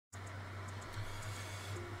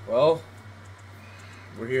Well,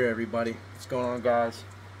 we're here, everybody. What's going on, guys?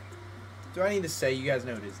 Do I need to say? You guys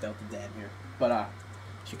know it is Delta Dan here. But, as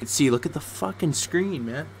you can see, look at the fucking screen,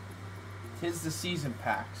 man. Tis the season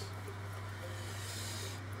packs.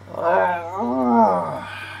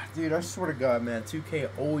 Dude, I swear to God, man, 2K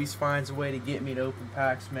always finds a way to get me to open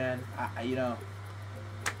packs, man.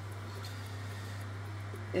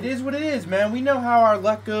 It is what it is, man. We know how our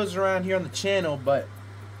luck goes around here on the channel, but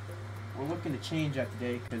we're looking to change that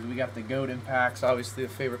today because we got the Golden packs. Obviously, the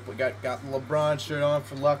favorite. We got the LeBron shirt on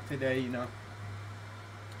for luck today, you know.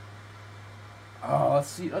 Oh, let's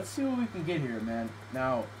see what we can get here, man.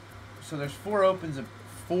 Now, so there's four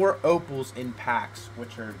opals in packs,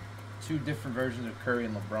 which are two different versions of Curry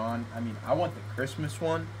and LeBron. I mean, I want the Christmas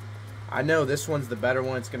one. I know this one's the better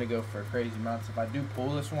one. It's gonna go for a crazy amount. So if I do pull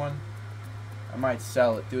this one, I might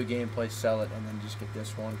sell it, do a gameplay, sell it, and then just get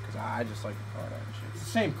this one because I just like the card art and shit. It's the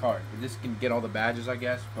same card. You just can get all the badges, I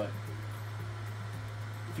guess. But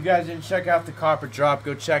if you guys didn't check out the Copper Drop,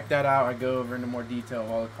 go check that out. I go over into more detail of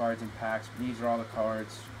all the cards and packs. But these are all the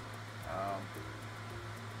cards.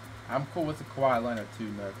 I'm cool with the Kawhi Leonard too,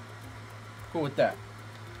 man. Cool with that.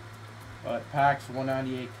 But packs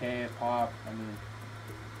 198K a pop. I mean,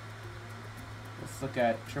 let's look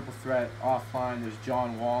at triple threat offline. There's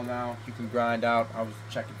John Wall now. You can grind out. I was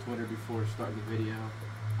checking Twitter before starting the video.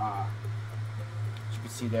 As you can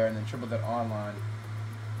see there, and then triple threat online.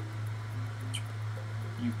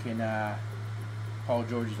 You can Paul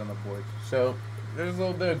George is on the board. So there's a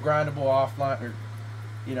little bit of grindable offline, or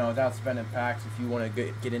without spending packs if you want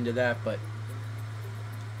to get into that. But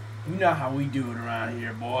you know how we do it around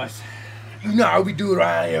here, boys. You know how we do it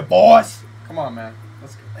around here, boys. Come on, man.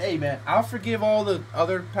 Hey, man, I'll forgive all the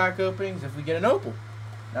other pack openings if we get an opal.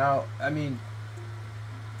 Now, I mean,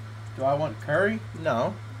 do I want Curry?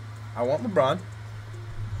 No. I want LeBron.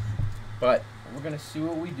 But we're going to see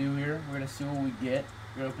what we do here. We're going to see what we get.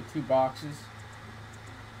 We're going to open 2 boxes.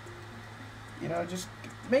 Just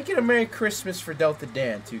make it a Merry Christmas for Delta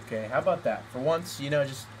Dan, 2K. How about that? For once,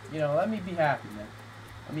 just, let me be happy, man.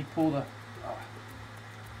 Let me pull the...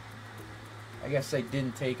 I guess they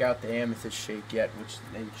didn't take out the amethyst shake yet, which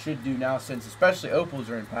they should do now since especially opals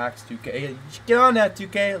are in packs, 2K. You should get on that,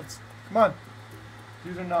 2K. Come on.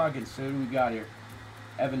 Here's our noggins. So who do we got here?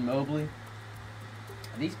 Evan Mobley.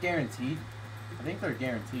 Are these guaranteed? I think they're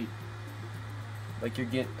guaranteed. Like you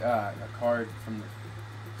get a card from the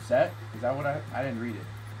set? Is that what I didn't read it.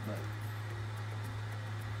 But,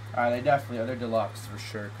 alright, they definitely are. They're deluxe for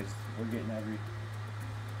sure because we're getting every...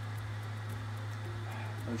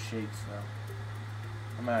 No shakes, though.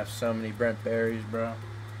 I'm gonna have so many Brent Berries, bro.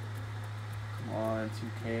 Come on,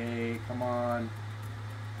 2K. Come on.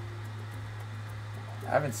 I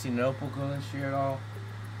haven't seen an opal go this year at all.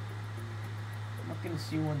 I'm not gonna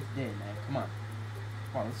see one today, man. Come on.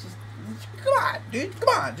 Come on, come on, dude. Come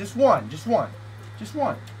on. Just one. Just one. Just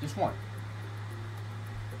one. Just one.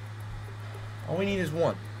 All we need is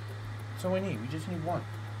one. That's all we need. We just need one.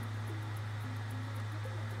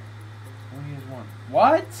 All we need is one.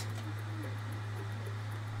 What?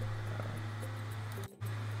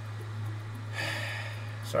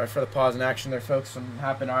 Sorry for the pause in action there, folks. Something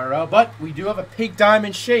happened IRL. But we do have a pink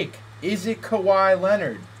diamond shake. Is it Kawhi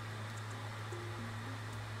Leonard?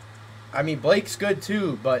 I mean, Blake's good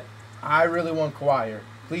too, but I really want Kawhi here.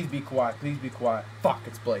 Please be Kawhi. Please be Kawhi. Fuck,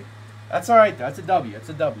 it's Blake. That's alright, though. That's a W. That's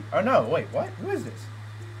a W. Oh, no. Wait, what? Who is this?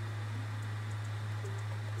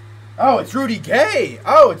 Oh, it's Rudy Gay.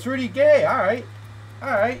 Oh, it's Rudy Gay. Alright.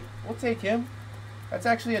 Alright. We'll take him. That's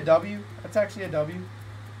actually a W. That's actually a W.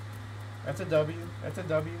 That's a W. That's a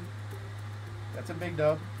W. That's a big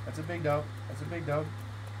dub. That's a big dub. That's a big dub.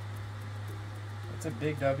 That's a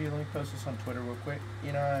big W. Let me post this on Twitter real quick.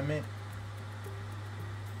 You know what I mean?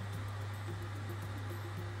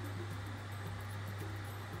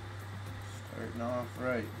 Starting off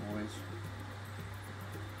right, boys.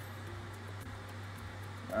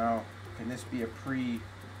 Now, can this be a pre,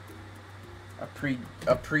 to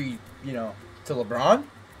LeBron?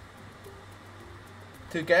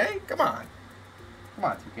 2K? Come on. Come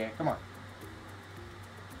on, 2K. Come on.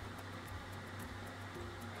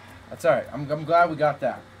 That's alright. I'm glad we got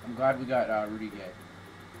that. I'm glad we got Rudy Gay.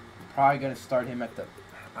 I'm probably going to start him at the...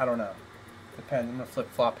 I don't know. Depends. I'm going to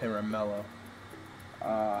flip-flop him or Melo.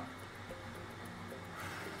 Or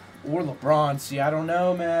LeBron. See, I don't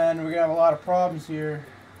know, man. We're going to have a lot of problems here.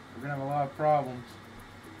 We're going to have a lot of problems.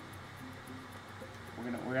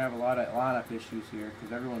 We're gonna have a lot of lineup issues here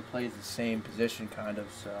because everyone plays the same position kind of.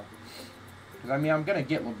 So, because I mean, I'm gonna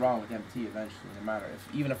get LeBron with MT eventually, no matter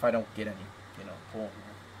even if I don't get any, pull here.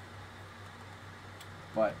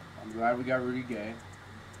 But I'm glad we got Rudy Gay.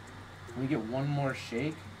 Can we get one more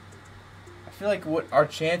shake? I feel like what our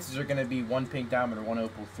chances are going to be one pink diamond or one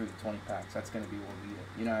opal through the 20 packs. That's going to be what we get.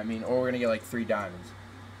 You know what I mean? Or we're going to get like 3 diamonds.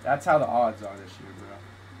 That's how the odds are this year, bro.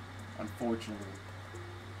 Unfortunately.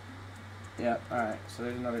 Yeah, alright. So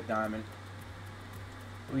there's another diamond.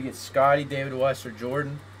 We get Scotty, David West, or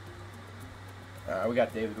Jordan. Alright, we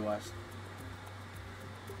got David West.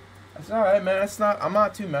 That's alright, man. I'm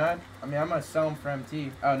not too mad. I mean, I'm going to sell him for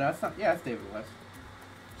MT. Oh, no, that's not. Yeah, that's David West.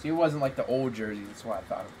 See, it wasn't like the old jersey. That's why I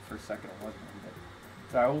thought for a second it wasn't.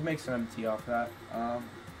 But alright, we'll make some MT off that.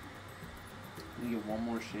 We get one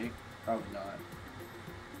more shake. Probably not.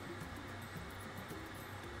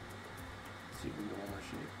 Let's see if we can get one more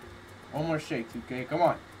shake. One more shake, 2K. Come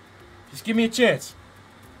on. Just give me a chance.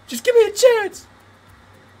 Just give me a chance.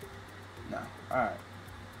 No. Alright.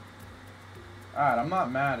 Alright, I'm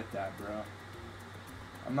not mad at that, bro.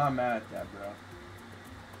 I'm not mad at that, bro.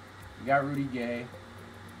 We got Rudy Gay.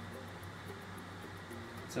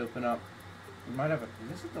 Let's open up. We might have a...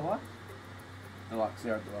 Is this a deluxe? Deluxe. They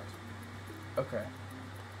are deluxe. Okay.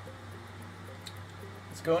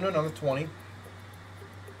 Let's go into another 20.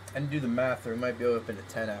 And do the math, or we might be able to open to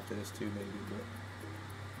 10 after this too, maybe. But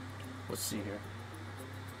let's see here.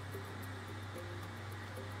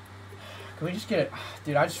 Can we just get it?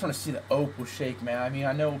 Dude, I just want to see the opal shake, man. I mean,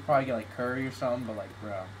 I know we'll probably get like Curry or something, but like,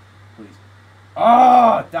 bro, please.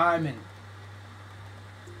 Oh, diamond.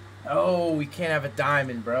 Oh, we can't have a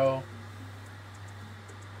diamond, bro.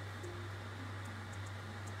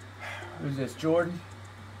 Who's this? Jordan?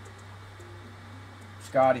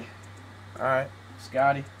 Scotty. Alright,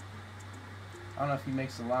 Scotty. I don't know if he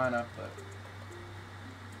makes the lineup, but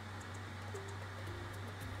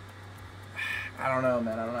I don't know,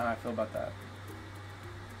 man. I don't know how I feel about that.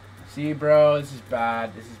 See, bro, this is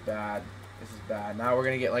bad. This is bad. This is bad. Now we're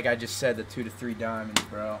going to get, like I just said, the 2 to 3 diamonds,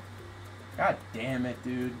 bro. God damn it,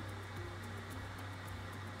 dude.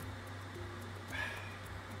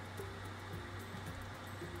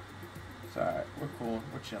 It's alright. We're cool.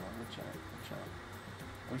 We're chilling. We're chilling. We're chilling.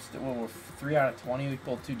 We still, well, we're 3 out of 20. We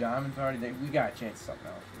pulled 2 diamonds already. We got a chance at something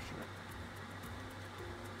else for sure.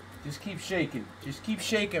 Just keep shaking. Just keep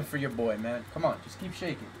shaking for your boy, man. Come on. Just keep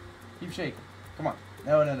shaking. Keep shaking. Come on.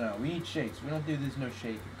 No, no, no. We need shakes. We don't do this no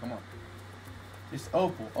shaking. Come on. Just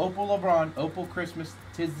opal. Opal LeBron. Opal Christmas.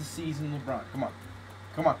 'Tis the season LeBron. Come on.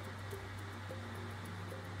 Come on.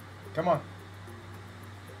 Come on.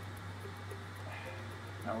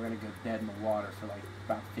 Now we're going to go dead in the water for like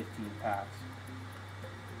about 15 packs.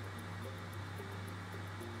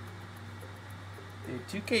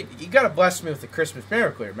 Dude, 2K, you gotta bless me with the Christmas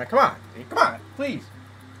miracle here, man. Come on. Dude, come on, please.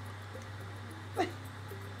 Please.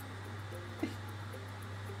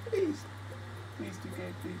 Please. Please,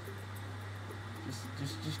 2K, please.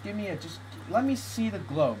 Just give me a, just let me see the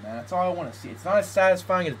glow, man. That's all I want to see. It's not as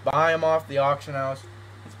satisfying as buying them off the auction house.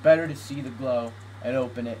 It's better to see the glow and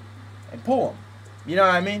open it and pull them. You know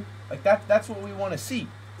what I mean? Like that's what we want to see.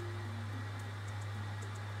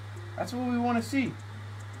 That's what we want to see.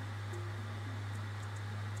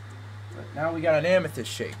 But now we got an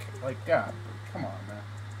amethyst shake. Like, God, come on, man.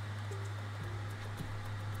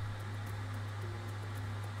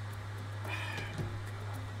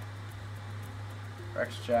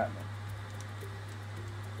 Rex Chapman.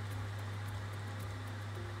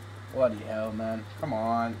 Bloody hell, man. Come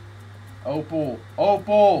on. Opal.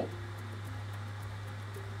 Opal!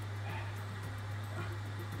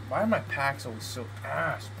 Why are my packs always so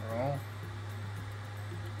ass, bro?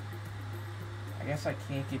 I guess I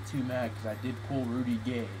can't get too mad because I did pull Rudy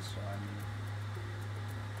Gay, so I mean,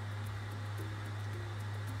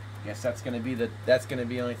 I guess that's gonna be the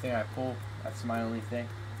only thing I pull. That's my only thing.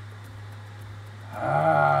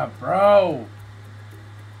 Ah, bro.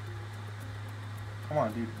 Come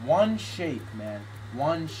on, dude. One shake, man.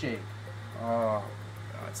 One shake. Oh,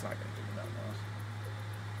 no, it's not gonna give me nothing else.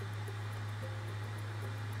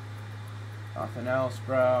 Nothing else,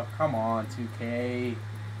 bro. Come on, 2K.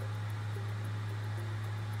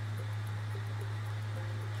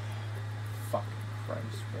 Fucking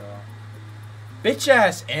Christ, bro. Bitch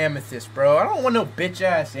ass amethyst, bro. I don't want no bitch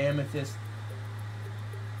ass amethyst.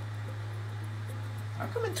 How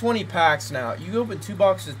come in 20 packs now? You open 2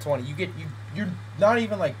 boxes of 20, you're not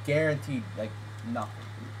even like guaranteed like nothing.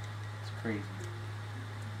 It's crazy.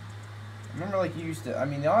 I remember like you used to. I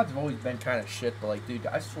mean, the odds have always been kind of shit, but like, dude,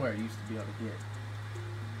 I swear I used to be able to get.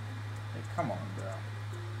 Like, come on, bro.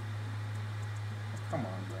 Come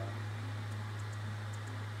on, bro.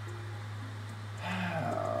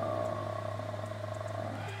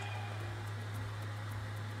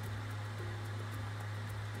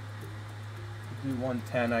 Do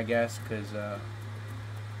 110, I guess, because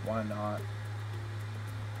why not?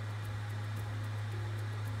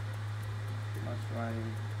 That's right.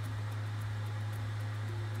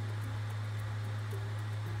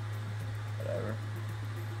 Whatever.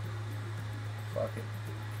 Fuck it.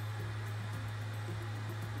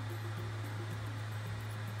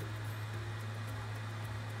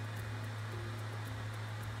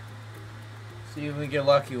 See if we get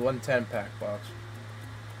lucky. 110 pack box.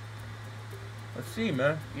 Let's see,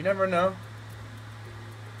 man. You never know.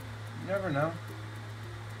 You never know.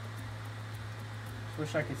 Just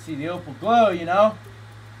wish I could see the opal glow, you know?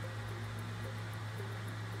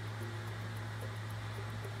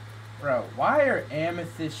 Bro, why are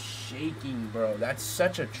amethysts shaking, bro? That's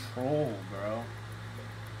such a troll, bro.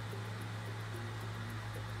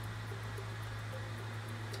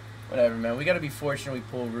 Whatever, man. We gotta be fortunate we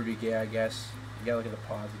pull Rudy Gay, I guess. You gotta look at the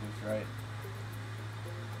positives, right?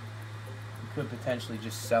 We could potentially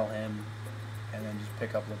just sell him and then just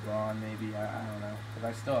pick up LeBron, maybe. I don't know. Because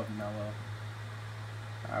I still have Melo.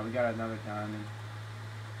 Alright, we got another diamond.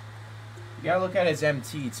 You gotta look at his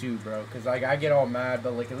MT too, bro. Because like, I get all mad,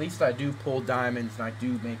 but like at least I do pull diamonds and I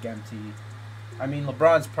do make MT. I mean,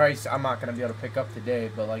 LeBron's price, I'm not gonna be able to pick up today,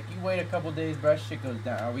 but like, you wait a couple days, bro, shit goes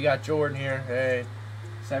down. We got Jordan here. Hey,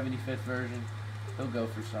 75th version. He'll go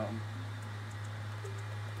for something.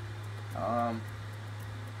 I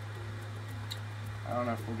don't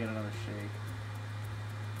know if we'll get another shake.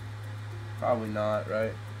 Probably not,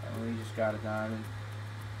 right? I mean, we just got a diamond.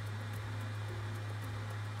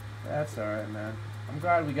 That's alright, man. I'm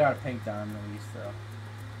glad we got a pink diamond at least, though.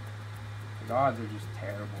 The odds are just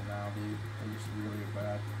terrible now, dude. They're just really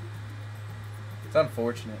bad. It's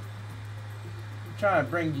unfortunate. I'm trying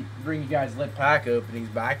to bring you guys lit pack openings,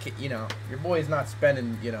 but I can't, you know, your boy's not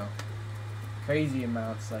spending, you know, crazy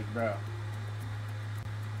amounts, like, bro.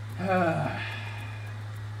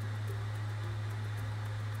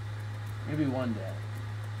 Maybe one day.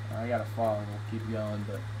 I gotta fall and we'll keep going,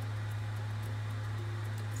 but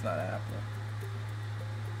it's not happening.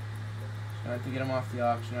 Just gonna have to get him off the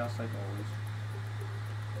auction house like always.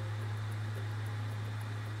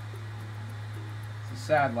 It's a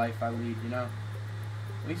sad life I lead, you know?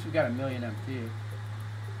 At least we got $1 million MT.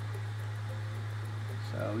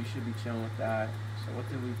 So we should be chilling with that. So what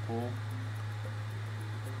did we pull?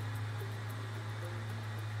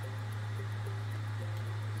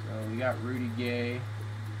 So we got Rudy Gay.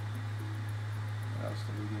 What else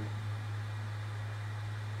did we get?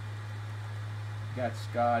 We got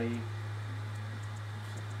Scotty.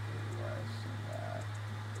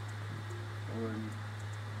 Jordan.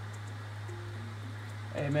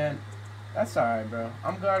 Hey man, that's alright, bro.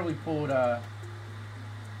 I'm glad we pulled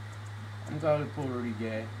Rudy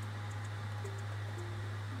Gay.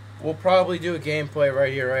 We'll probably do a gameplay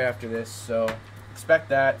right here, right after this, so expect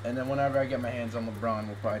that, and then whenever I get my hands on LeBron,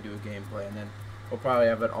 we'll probably do a gameplay, and then we'll probably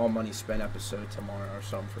have an all money spent episode tomorrow or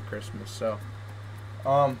something for Christmas. So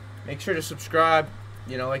make sure to subscribe,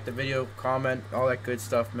 you know, like the video, comment, all that good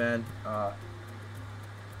stuff, man.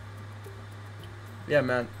 Yeah,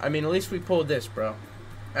 man, I mean, at least we pulled this, bro.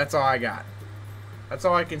 That's all I got. That's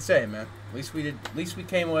all I can say, man. At least we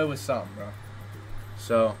came away with something, bro.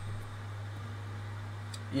 So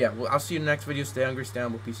yeah, well, I'll see you in the next video. Stay hungry, stay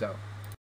humble. Peace out.